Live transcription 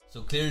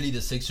So clearly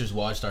the Sixers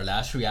watched our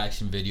last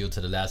reaction video to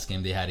the last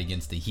game they had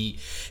against the Heat,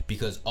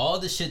 because all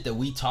the shit that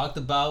we talked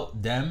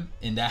about them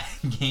in that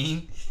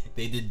game,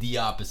 they did the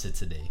opposite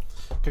today.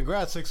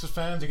 Congrats, Sixers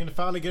fans. You're going to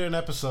finally get an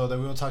episode that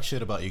we won't talk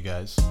shit about you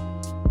guys.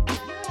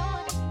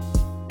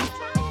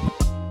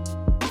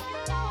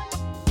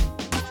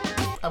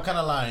 I'm kind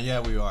of lying. Yeah,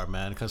 we are,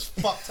 man. Because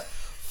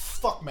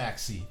fuck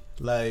Maxey.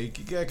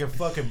 Like, I can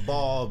fucking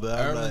ball, but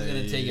Everyone's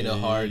going to take it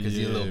hard because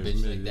he's a little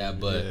bitch like that.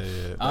 But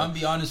I'm going to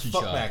be honest with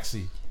y'all. Fuck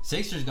Maxey.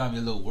 Sixers got me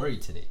a little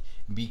worried today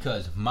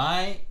because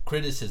my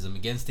criticism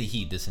against the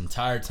Heat this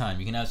entire time,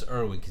 you can ask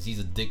Erwin because he's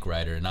a dick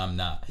rider and I'm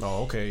not.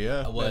 Oh, okay,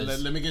 yeah.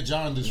 Let me get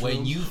John in this when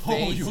room. You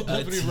face you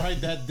definitely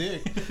ride that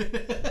dick.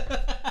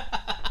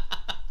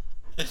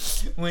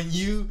 when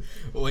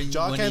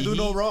John can't do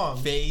no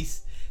wrong.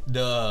 Face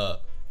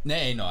the...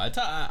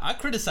 I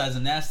criticized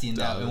him nasty in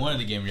one of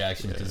the game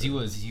reactions because he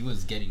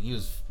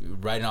was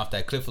riding off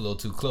that cliff a little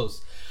too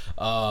close.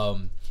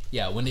 When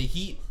the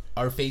Heat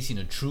are facing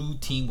a true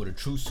team with a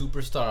true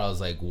superstar, I was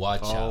like,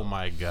 watch out. Oh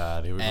my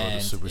God, here we go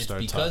with the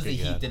superstar it's because the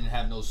Heat didn't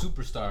have no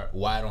superstar,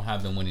 why I don't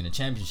have them winning the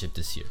championship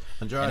this year.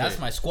 Andrade. And that's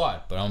my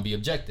squad, but I'm gonna be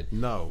objective.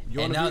 No,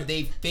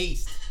 they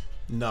faced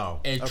true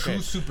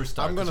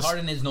superstar.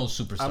 Harden is no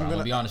superstar. I'm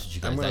gonna be honest with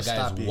you guys. That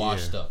guy is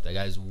washed up. That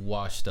guy's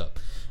washed up.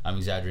 I'm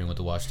exaggerating with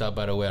the washed up,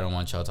 by the way. I don't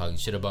want y'all talking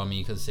shit about me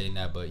because of saying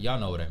that, but y'all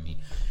know what I mean.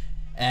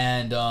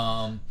 And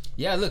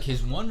look,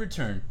 his one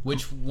return,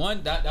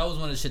 that was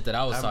one of the shit that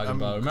I was talking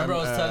about. Remember, I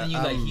was telling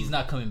you he's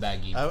not coming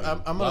back game.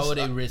 Why would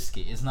they risk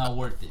it? It's not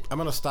worth it. I'm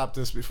gonna stop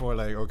this before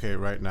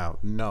right now.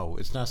 No,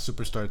 it's not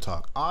superstar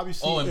talk.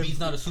 Obviously,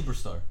 Embiid's not a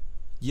superstar.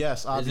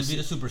 Yes, obviously.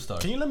 Is Embiid a superstar?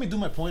 Can you let me do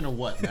my point or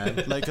what, man?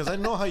 Because I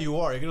know how you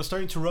are. You're gonna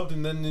start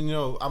interrupting, and then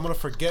I'm gonna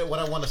forget what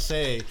I want to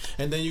say,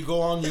 and then you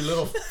go on your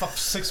little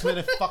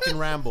 6-minute fucking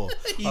ramble.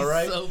 He's all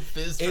right? so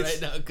pissed right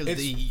now because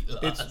he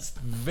lost. It's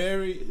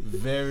very,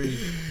 very,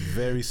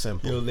 very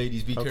simple. Yo,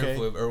 ladies, be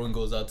careful if Erwin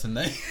goes out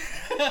tonight.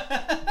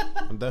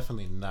 I'm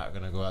definitely not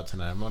gonna go out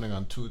tonight. I'm running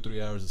on 2-3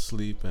 hours of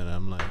sleep, and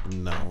I'm like,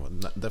 no,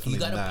 definitely not. You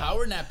got a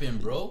power nap in,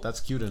 bro. That's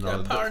cute and all.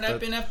 You got a power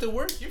nap in after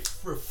work. You're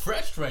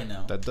refreshed right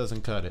now. That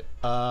doesn't cut it.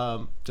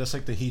 Just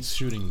like the Heat's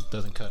shooting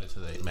doesn't cut it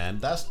today, man.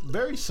 That's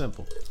very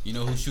simple. You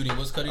know who's shooting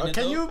was cutting it,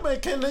 Can you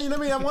let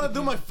me? I want to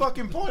do my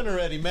fucking point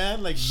already,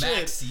 man. Like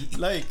Maxey. Shit.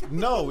 Like,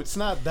 no, it's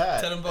not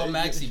that. Tell him about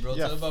Maxey, bro.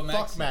 Yeah, tell him about Maxey.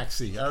 Fuck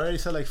Maxey. I already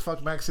said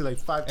fuck Maxey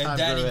 5 times and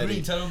Danny already.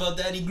 Green. Tell him about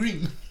Danny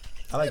Green.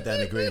 I like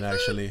Danny Green,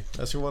 actually.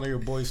 That's one of your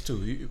boys,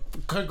 too.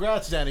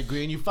 Congrats, Danny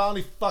Green. You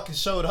finally fucking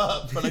showed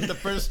up for the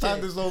first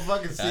time this whole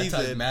fucking season.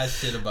 I talked mad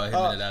shit about him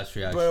in the last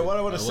reaction. But what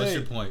I want to say... What's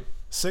your point?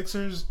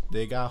 Sixers,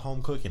 they got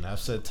home cooking.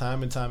 I've said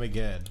time and time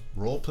again.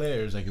 Role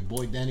players like your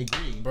boy Danny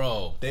Green,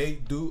 bro, they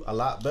do a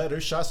lot better.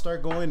 Shots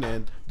start going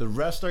in. The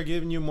refs start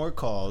giving you more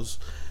calls.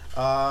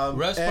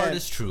 Refs part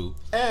is true.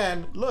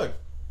 And look,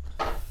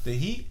 the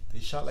Heat, they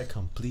shot like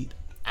complete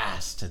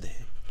ass today.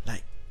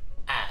 Like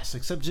ass.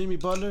 Except Jimmy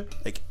Butler,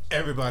 like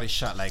everybody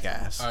shot like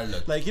ass. All right,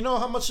 look. Like, you know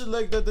how much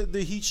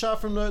the Heat shot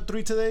from the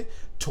 3 today?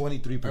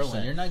 23%.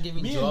 Erwin, you're not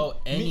giving Joel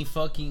any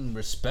fucking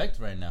respect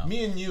right now.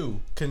 Me and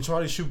you can try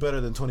to shoot better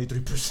than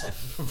 23%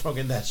 from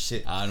fucking that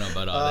shit. I don't know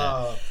about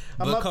all that.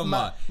 But come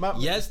on.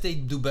 Yes, they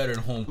do better in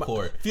home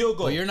court. Field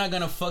goal. But you're not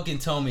going to fucking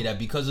tell me that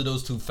because of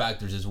those two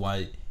factors is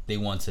why they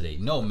won today.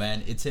 No,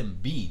 man. It's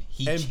Embiid.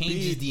 He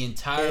changes the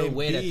entire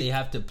way that they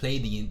have to play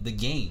the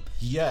game.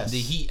 Yes. The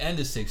Heat and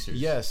the Sixers.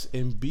 Yes,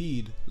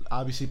 Embiid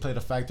obviously played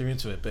a factor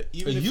into it, but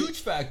even huge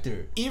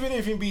factor. Even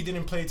if Embiid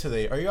didn't play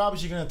today, are you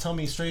obviously gonna tell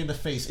me straight in the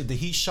face if the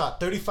Heat shot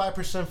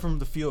 35% from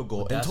the field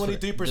goal and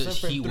 23% from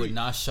the Heat would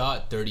not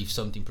shot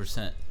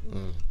 30-something%.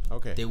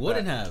 Okay, they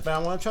wouldn't have.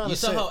 But what I'm trying to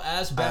say, you saw how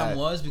ass Bam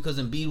was because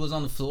Embiid was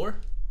on the floor.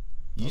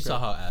 You saw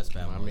how ass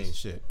Bam was. I mean,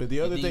 shit. But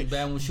the other thing,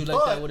 Bam would shoot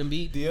like that with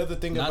Embiid. The other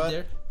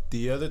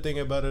thing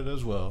about it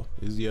as well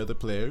is the other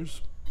players.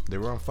 They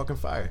were on fucking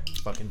fire.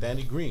 Fucking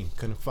Danny Green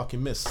couldn't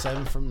fucking miss.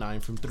 7 from 9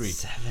 from 3.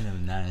 7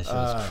 of 9. That shit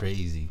was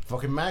crazy.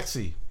 Fucking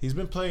Maxey, he's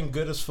been playing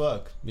good as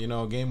fuck.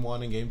 Game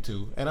 1 and game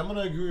 2. And I'm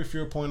gonna agree with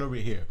your point over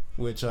here.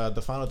 Which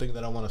the final thing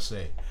that I want to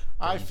say,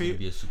 I feel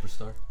be a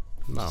superstar.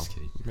 No, just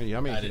kidding. I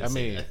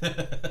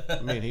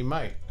mean, he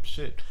might.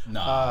 Shit.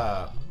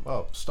 Nah.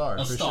 Star.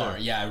 A star. Sure.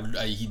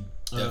 Yeah, he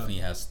definitely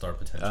has star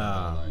potential.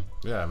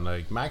 Yeah, I'm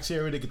like Maxey. I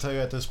already can tell you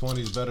at this point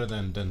he's better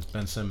than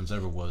Ben Simmons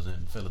ever was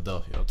in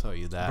Philadelphia. I'll tell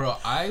you that. Bro,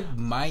 I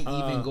might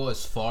even go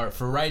as far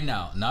for right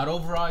now. Not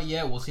overall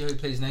yet. We'll see how he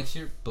plays next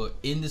year. But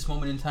in this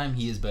moment in time,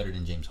 he is better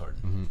than James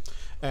Harden. Mm-hmm.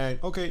 And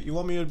okay, you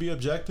want me to be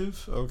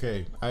objective?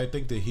 Okay, I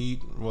think the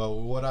Heat.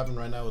 Well, what happened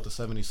right now with the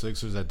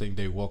 76ers? I think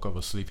they woke up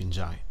a sleeping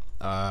giant.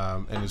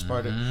 And it's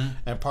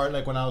part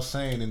like when I was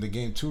saying in the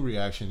game 2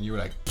 reaction, you were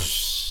like,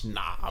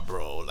 nah,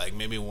 bro, like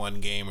maybe 1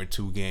 game or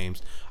 2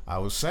 games. I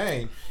was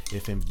saying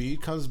if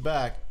Embiid comes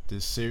back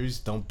this series,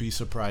 don't be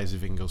surprised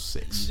if it can go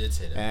 6. You did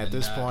say that. And at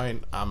this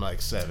point, I'm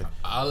like 7.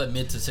 I'll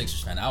admit to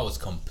Sixers fan, I was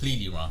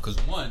completely wrong. Because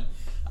 1,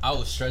 I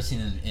was stressing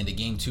in the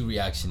game 2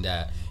 reaction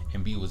that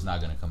Embiid was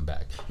not gonna come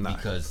back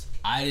because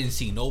I didn't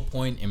see no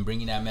point in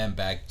bringing that man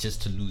back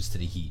just to lose to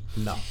the Heat.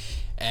 No.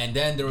 And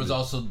then there was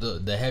also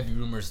the heavy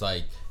rumors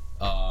like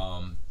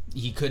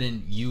he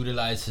couldn't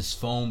utilize his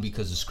phone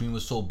because the screen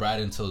was so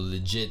bright until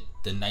legit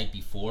the night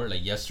before,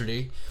 like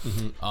yesterday.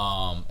 And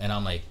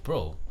I'm like,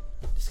 bro,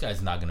 this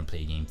guy's not gonna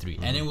play game 3.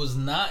 And it was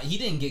not, he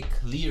didn't get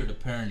cleared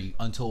apparently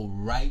until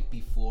right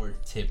before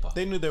tip-off.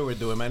 They knew they were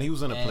doing, man. He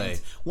was gonna play.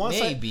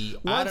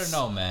 I don't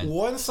know, man.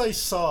 Once I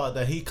saw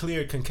that he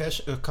cleared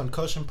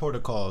concussion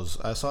protocols,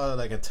 I saw it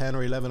like at 10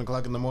 or 11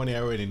 o'clock in the morning, I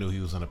already knew he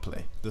was gonna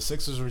play. The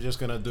Sixers were just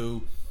gonna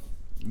do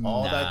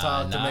all that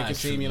talk to make it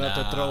seem,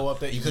 to throw up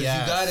that. Because you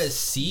gotta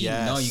see,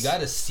 you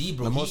gotta see,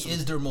 bro. He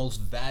is their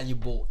most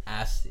valuable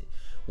asset.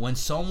 When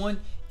someone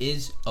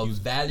is a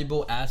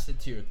valuable asset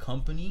to your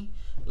company,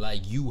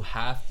 like, you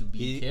have to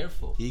be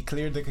careful. He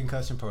cleared the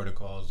concussion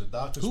protocols. The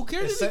doctors. Who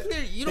cares if he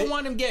cleared? You don't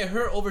want him to get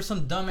hurt over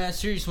some dumbass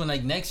series when,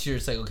 like, next year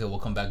it's like, okay, we'll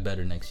come back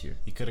better next year.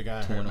 He could have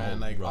gotten hurt,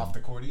 man. Like, off the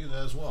court either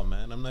as well,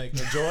 man. I'm like,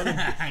 Joel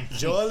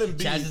Embiid.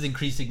 Chances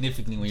increase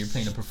significantly when you're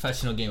playing a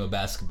professional game of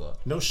basketball.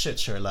 No shit,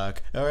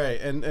 Sherlock. All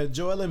right, and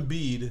Joel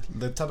Embiid,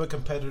 the type of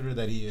competitor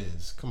that he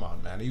is, come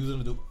on, man. He was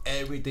gonna do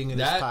everything in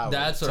his power.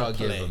 That's what I'll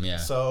give him. Yeah.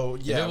 So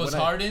yeah, if it was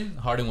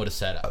Harden would have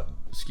sat out.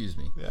 Excuse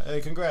me. Yeah, hey,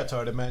 congrats,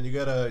 Harden, man.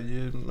 You're gonna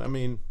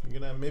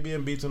maybe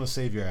Embiid's gonna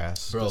save your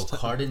ass. Bro,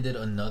 Harden did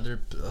another.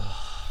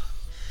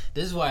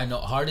 This is why I know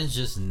Harden's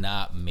just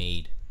not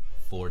made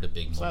for the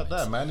big moments. It's not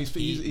that, man.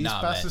 He's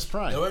past his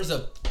prime. There was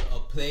a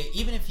play,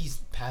 even if he's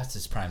past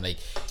his prime, like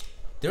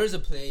there was a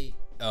play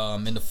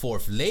in the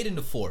fourth, late in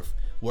the fourth,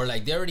 where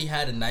like they already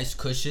had a nice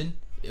cushion,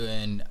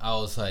 and I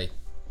was like,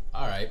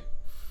 all right,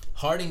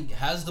 Harden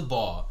has the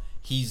ball.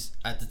 He's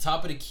at the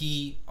top of the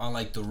key on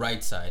like the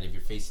right side if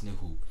you're facing the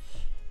hoop.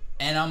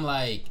 And I'm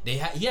like, he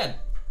had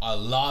a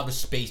lot of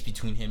space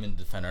between him and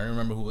the defender. I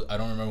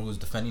don't remember who was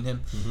defending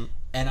him.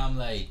 And I'm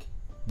like,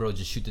 bro,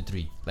 just shoot the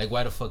 3. Like,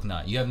 why the fuck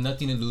not? You have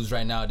nothing to lose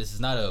right now. This is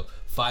not a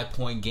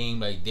 5-point game.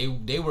 Like,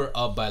 they were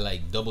up by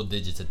like double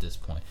digits at this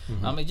point.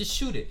 I'm like, just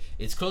shoot it.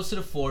 It's close to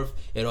the fourth.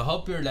 It'll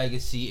help your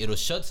legacy. It'll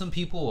shut some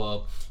people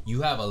up.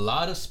 You have a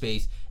lot of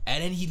space.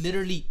 And then he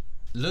literally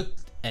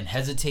looked and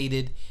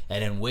hesitated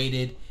and then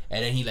waited.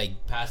 And then he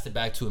like passed it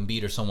back to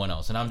Embiid or someone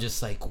else. And I'm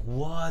just like,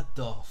 what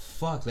the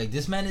fuck? Like,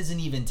 this man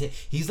isn't even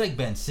he's like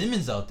Ben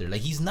Simmons out there.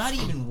 Like, he's not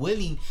even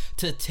willing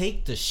to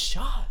take the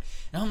shot.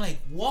 And I'm like,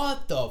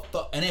 what the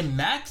fuck? And then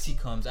Maxey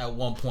comes at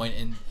one point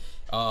in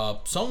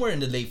somewhere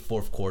in the late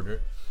fourth quarter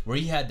where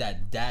he had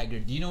that dagger.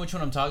 Do you know which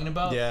one I'm talking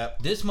about? Yeah.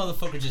 This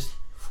motherfucker just,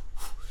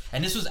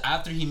 and this was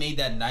after he made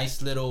that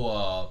nice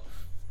little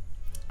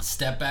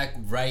step back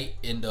right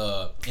in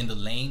the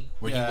lane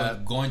where he was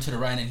going to the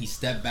right and he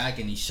stepped back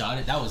and he shot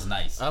it. That was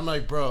nice. I'm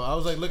like, bro, I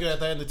was like looking at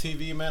that on the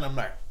TV, man. I'm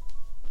like,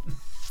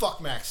 fuck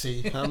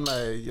Maxey. I'm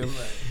like,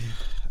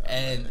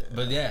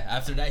 but yeah,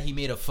 after that he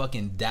made a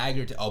fucking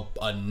dagger to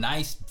a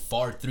nice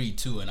far 3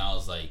 too, and I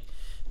was like,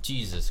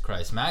 Jesus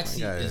Christ,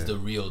 Maxey is the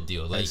real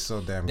deal. Like,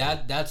 so damn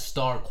that's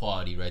star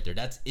quality right there.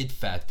 That's it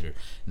factor.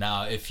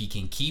 Now if he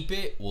can keep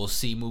it, we'll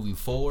see moving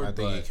forward. I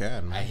think he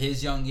can, man. At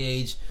his young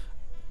age,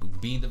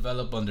 being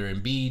developed under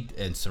Embiid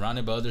and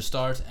surrounded by other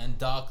stars and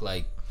Doc,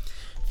 like,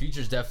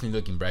 future's definitely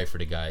looking bright for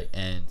the guy.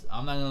 And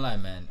I'm not gonna lie,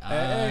 man,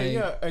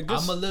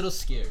 I'm a little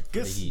scared for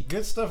the Heat.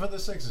 Good stuff at the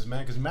Sixers,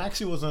 man, because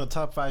Maxey wasn't a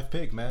top 5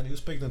 pick, man. He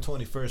was picked in the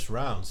 21st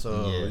round,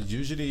 so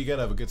usually you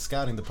gotta have a good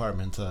scouting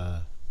department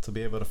to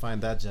be able to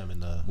find that gem in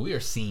the. We are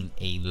seeing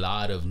a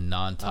lot of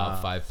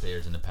non-top 5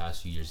 players in the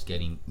past few years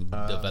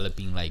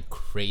developing like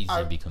crazy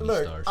and becoming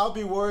stars. I'll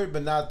be worried,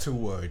 but not too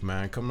worried,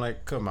 man. Come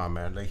on,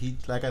 man.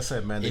 Like I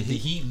said, man. If the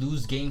Heat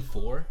lose Game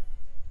 4,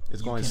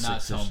 it's going 6. You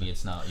cannot tell me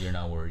you're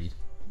not worried.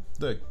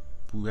 Look,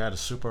 we had a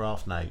super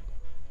off night.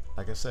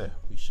 Like I said,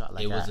 we shot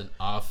like ass. It was an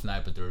off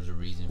night, but there was a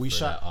reason for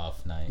that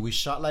off night. We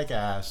shot like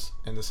ass,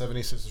 and the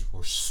 76ers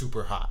were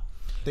super hot.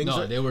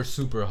 They were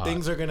super hot.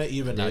 Things are gonna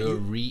even out. They were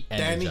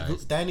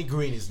re-energized. Danny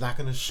Green is not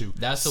gonna shoot.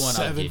 That's the one.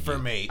 7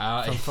 from 8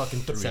 from fucking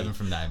 3. 7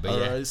 from 9.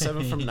 But right,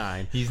 7 from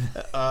 9.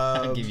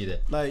 I'll give you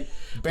that. Like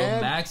Bam,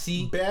 but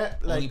Maxey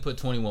only put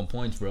 21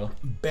 points, bro.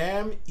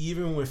 Bam,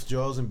 even with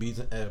Joel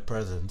Embiid's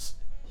presence,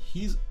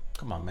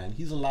 come on, man.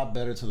 He's a lot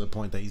better to the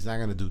point that he's not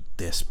gonna do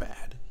this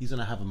bad. He's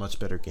gonna have a much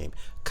better game.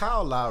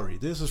 Kyle Lowry,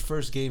 this is his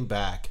first game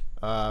back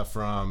he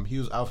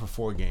was out for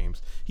 4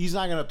 games. He's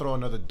not gonna throw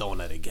another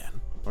donut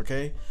again.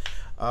 Okay.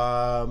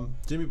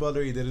 Jimmy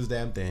Butler, he did his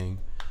damn thing.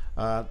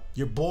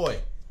 Your boy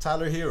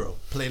Tyler Hero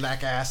played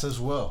like ass as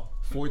well.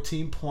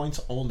 14 points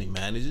only,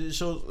 man. It just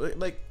shows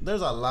like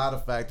there's a lot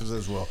of factors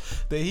as well.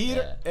 The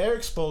Heat,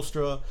 Eric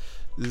Spoelstra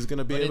is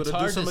gonna be able to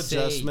do some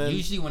adjustments.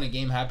 Usually when a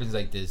game happens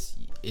like this,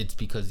 it's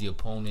because the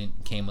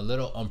opponent came a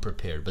little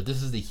unprepared. But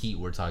this is the Heat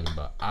we're talking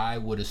about. I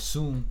would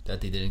assume that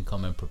they didn't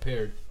come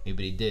unprepared.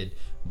 Maybe they did,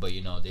 but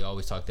they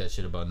always talk that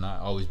shit about not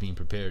always being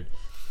prepared.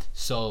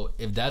 So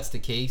if that's the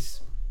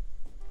case,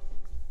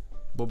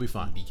 we'll be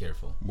fine. Be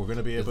careful. We're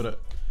gonna be able to.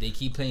 They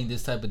keep playing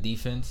this type of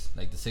defense,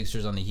 like the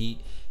Sixers on the Heat,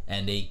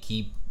 and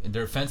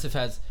their offensive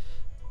has.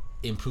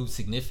 improved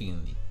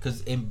significantly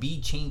because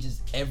Embiid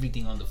changes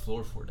everything on the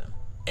floor for them.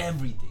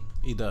 Everything.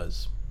 He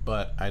does,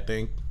 but I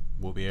think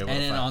we'll be able.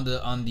 And then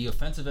on the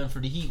offensive end for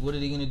the Heat, what are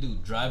they gonna do?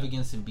 Drive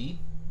against Embiid?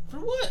 For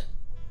what?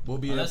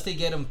 Unless they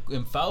get him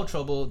in foul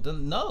trouble,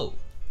 then no.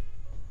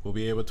 We'll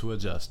be able to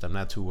adjust. I'm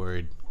not too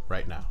worried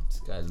right now.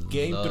 This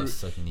guy loves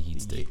sucking the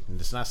Heat's dick.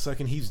 It's not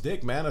sucking Heat's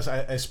dick, man.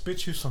 I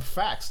spit you some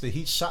facts. The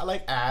Heat shot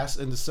like ass,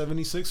 and the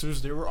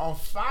 76ers, they were on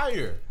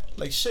fire.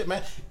 Like shit,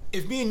 man.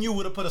 If me and you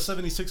would have put a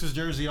 76ers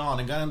jersey on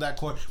and got in that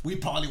court, we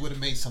probably would have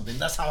made something.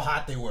 That's how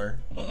hot they were.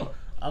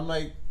 I'm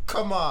like,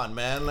 come on,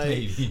 man.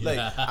 Like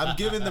I'm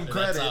giving them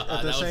credit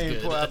at the same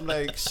point. I'm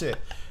like, shit.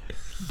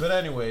 But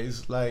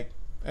anyways, like,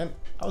 and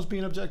I was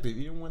being objective.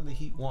 Even when the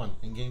Heat won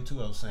in Game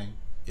 2, I was saying,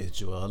 if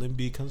Joel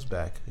Embiid comes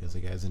back, as the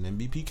guy's an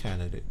MVP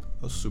candidate,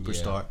 a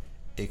superstar,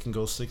 it can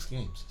go 6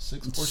 games.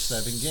 6 or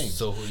 7 games.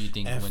 So who do you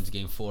think wins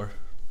Game 4?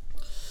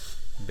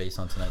 Based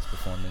on tonight's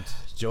performance,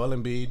 Joel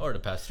Embiid, or the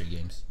past 3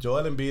 games.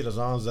 Joel Embiid, as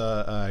long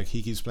as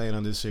he keeps playing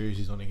on this series,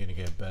 he's only gonna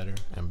get better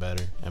and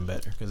better and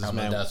better. Because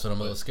that's what I'm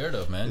a little scared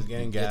of, man.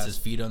 He gets his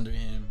feet under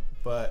him,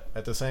 but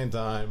at the same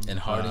time, and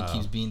Harden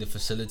keeps being the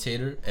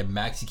facilitator, and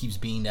Maxey keeps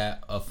being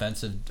that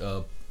offensive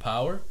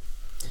power.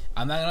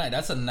 I'm not gonna lie,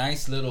 that's a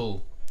nice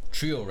little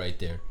trio right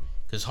there.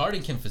 Because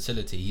Harden can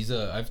facilitate.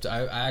 I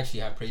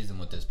actually have praised him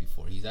with this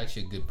before. He's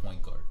actually a good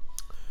point guard.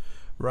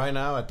 Right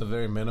now, at the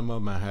very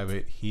minimum, I have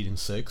it Heat in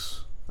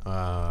 6.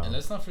 And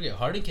let's not forget,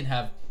 Harden can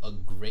have a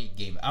great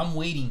game. I'm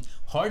waiting.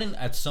 Harden,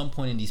 at some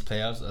point in these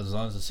playoffs, as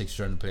long as the Sixers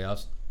are in the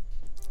playoffs,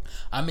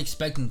 I'm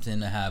expecting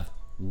him to have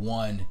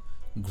one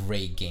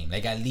great game.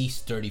 Like, at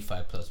least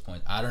 35 plus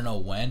points. I don't know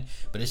when,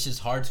 but it's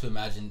just hard to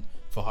imagine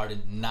for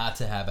Harden not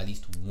to have at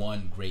least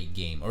one great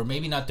game. Or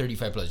maybe not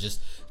 35 plus,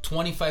 just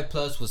 25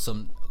 plus with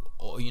some,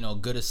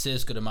 good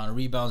assists, good amount of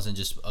rebounds, and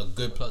just a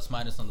good plus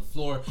minus on the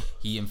floor.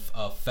 He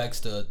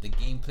affects the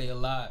gameplay a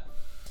lot.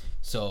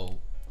 So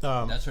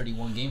that's already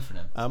one game for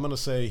them. I'm gonna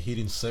say Heat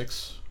in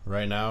 6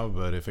 right now,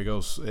 but if it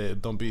goes,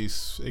 it can go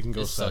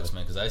 7. It sucks,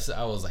 man, because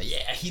I was like,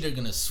 yeah, Heat are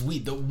gonna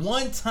sweep the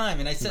one time,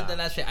 and I said that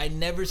last year. I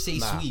never say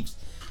sweeps,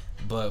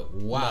 but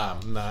wow,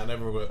 I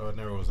never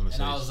was gonna say.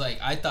 And I was like,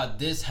 I thought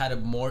this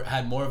had more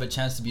of a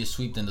chance to be a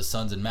sweep than the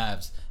Suns and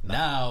Mavs.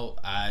 Now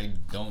I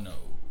don't know.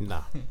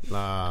 I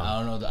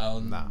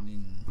don't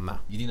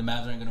know. You think the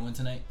Mavs aren't gonna win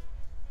tonight?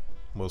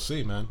 We'll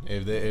see, man.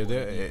 If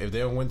they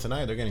don't win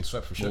tonight, they're getting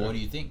swept for sure. Well, what do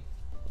you think?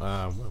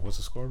 What's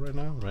the score right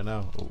now?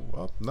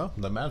 No,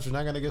 the Mavs are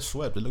not gonna get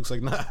swept. It looks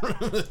like not.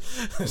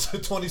 It's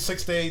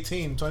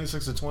 26-18,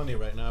 26-20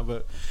 right now.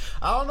 But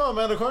I don't know,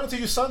 man. According to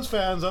you Suns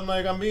fans,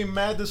 I'm being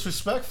mad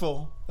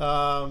disrespectful.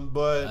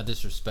 But not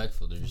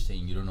disrespectful. They're just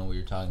saying you don't know what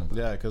you're talking about.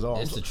 Yeah, because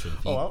it's the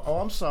truth.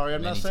 I'm sorry.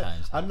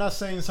 I'm not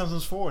saying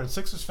Suns 4. And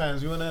Sixers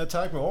fans, you want to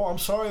attack me? I'm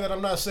sorry that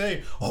I'm not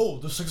saying.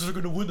 The Sixers are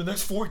gonna win the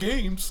next 4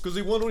 games because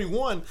they won only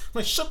 1. I'm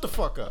like, shut the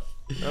fuck up.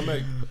 I'm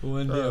like,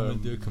 one day I'm gonna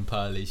do a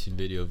compilation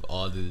video of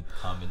all the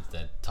comments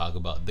that talk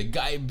about the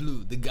guy in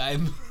blue, the guy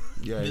in blue.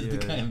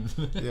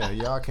 Yeah,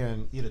 y'all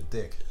can eat a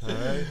dick. All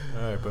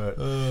right,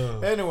 but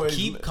anyways,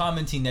 keep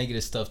commenting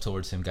negative stuff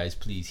towards him, guys,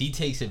 please. He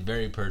takes it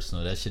very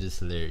personal. That shit is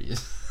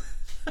hilarious.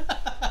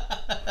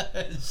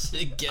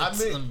 Shit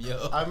gets him,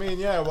 yo.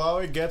 While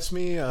it gets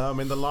me,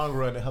 in the long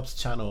run, it helps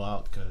channel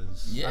out.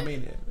 Cause I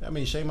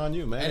mean, shame on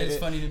you, man. And it's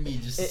funny to me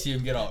just to see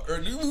him get all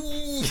early.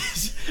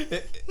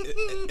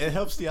 It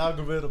helps the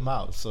algorithm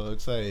out. So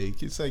it's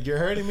like you're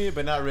hurting me,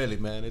 but not really,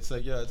 man. It's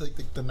like it's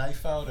like the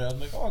knife out, and I'm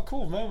like, oh,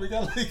 cool, man. We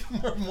got like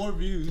more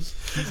views.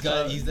 He's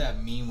that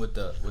meme with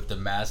the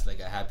mask, like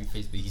a happy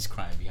face, but he's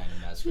crying behind the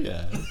mask.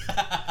 Yeah,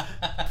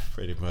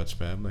 pretty much,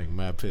 man. I'm like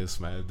mad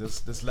pissed, man.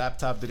 This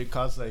laptop didn't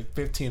cost like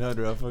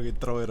 $1,500. I'll fucking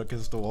throw it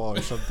against the wall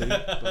or something.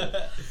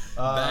 But,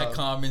 bad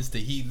comments, the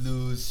Heat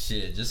lose.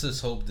 Shit, just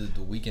let's hope that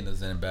the weekend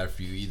doesn't end bad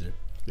for you either.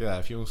 Yeah,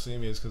 if you don't see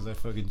me, it's because I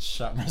fucking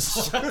shot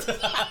myself.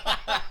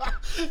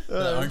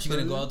 Aren't you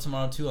gonna go out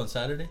tomorrow too on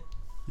Saturday?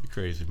 You're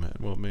crazy, man.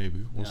 Well,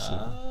 maybe we'll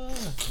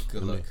see.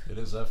 Good luck. It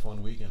is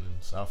F1 weekend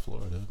in South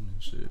Florida.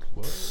 Shit.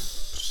 What?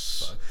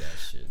 Fuck that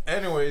shit.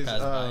 Anyways,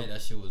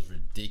 that shit was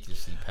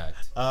ridiculously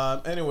packed.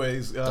 Don't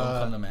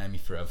come to Miami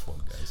for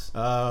F1, guys.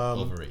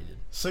 Overrated.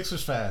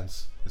 Sixers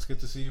fans, it's good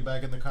to see you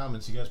back in the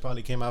comments. You guys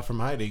probably came out from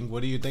hiding.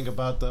 What do you think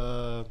about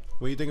the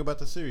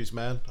series,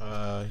 man?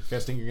 You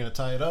guys think you're gonna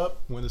tie it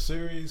up, win the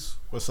series?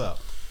 What's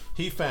up?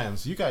 Heat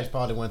fans, you guys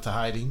probably went to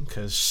hiding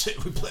because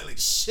shit, we play like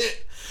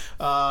shit.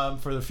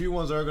 For the few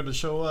ones that are going to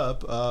show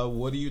up,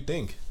 what do you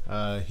think?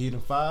 Heat in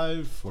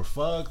 5 or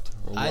fucked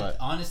or what?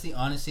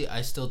 Honestly,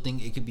 I still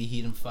think it could be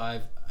Heat in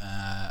 5.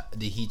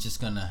 The Heat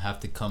just gonna have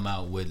to come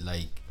out with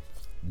like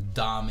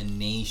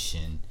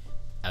domination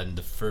in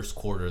the first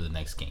quarter of the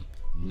next game.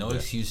 No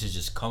excuses,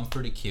 just come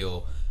for the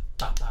kill.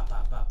 Pop, pop,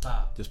 pop, pop,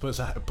 pop. Just put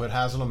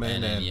Haslam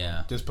in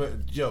and just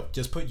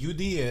put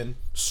UD in,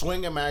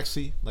 swing at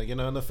Maxey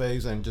in the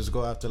face, and just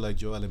go after like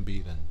Joel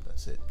Embiid, and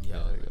that's it.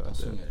 Don't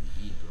swing at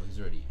Embiid, bro. He's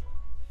already.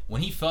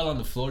 When he fell on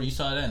the floor, you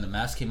saw that, and the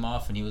mask came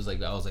off, and he was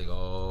like, I was like,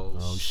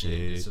 oh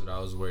shit. That's what I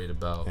was worried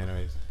about.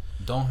 Anyways,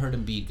 don't hurt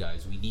Embiid,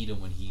 guys. We need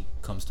him when he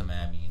comes to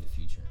Miami in the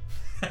future.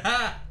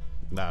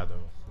 Nah, though.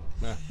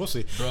 Nah, we'll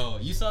see. Bro,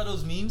 you saw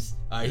those memes?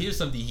 All right, here's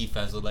something Heat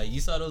fans will like.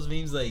 You saw those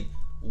memes like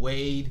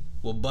Wade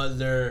with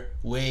Butler,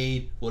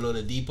 Wade with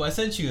Oladipo. I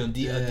sent you a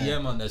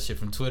DM on that shit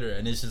from Twitter,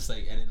 and it's just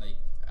like, and then like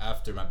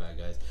after, my bad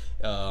guys,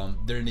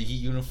 they're in the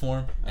Heat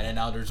uniform, and then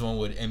now there's one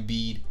with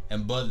Embiid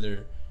and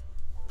Butler.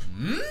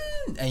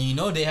 And you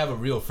know they have a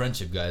real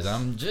friendship, guys.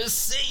 I'm just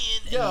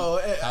saying. Yo,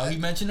 how he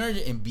mentioned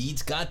earlier,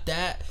 Embiid's got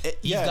that.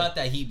 He's got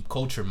that Heat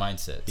culture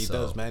mindset. He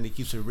does, man. He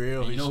keeps it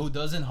real. You know who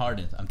doesn't?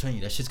 Harden. I'm telling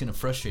you, that shit's gonna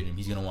frustrate him.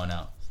 He's gonna want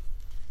out.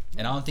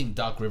 And I don't think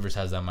Doc Rivers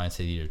has that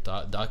mindset either.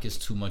 Doc is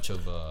too much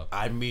of a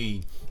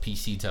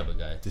PC type of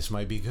guy. This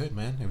might be good,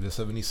 man. If the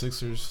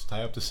 76ers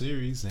tie up the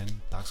series, then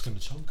Doc's gonna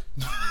choke.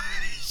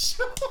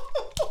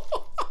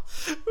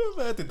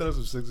 Man, I think that was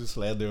some Sixers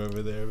slander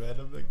over there, man.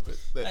 I'm like,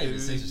 not even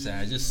Sixers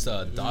slander. I just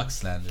Doc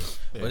slander.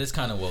 But it's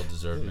kind of well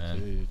deserved,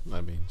 man.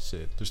 I mean,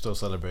 shit. They're still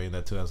celebrating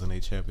that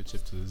 2008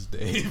 championship to this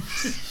day.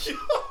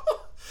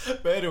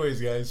 But anyways,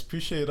 guys,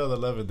 appreciate all the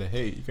love and the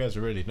hate. You guys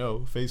already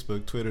know.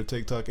 Facebook, Twitter,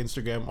 TikTok,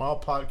 Instagram,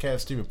 all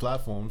podcast streaming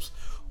platforms.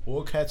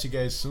 We'll catch you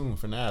guys soon.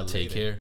 For now, take care.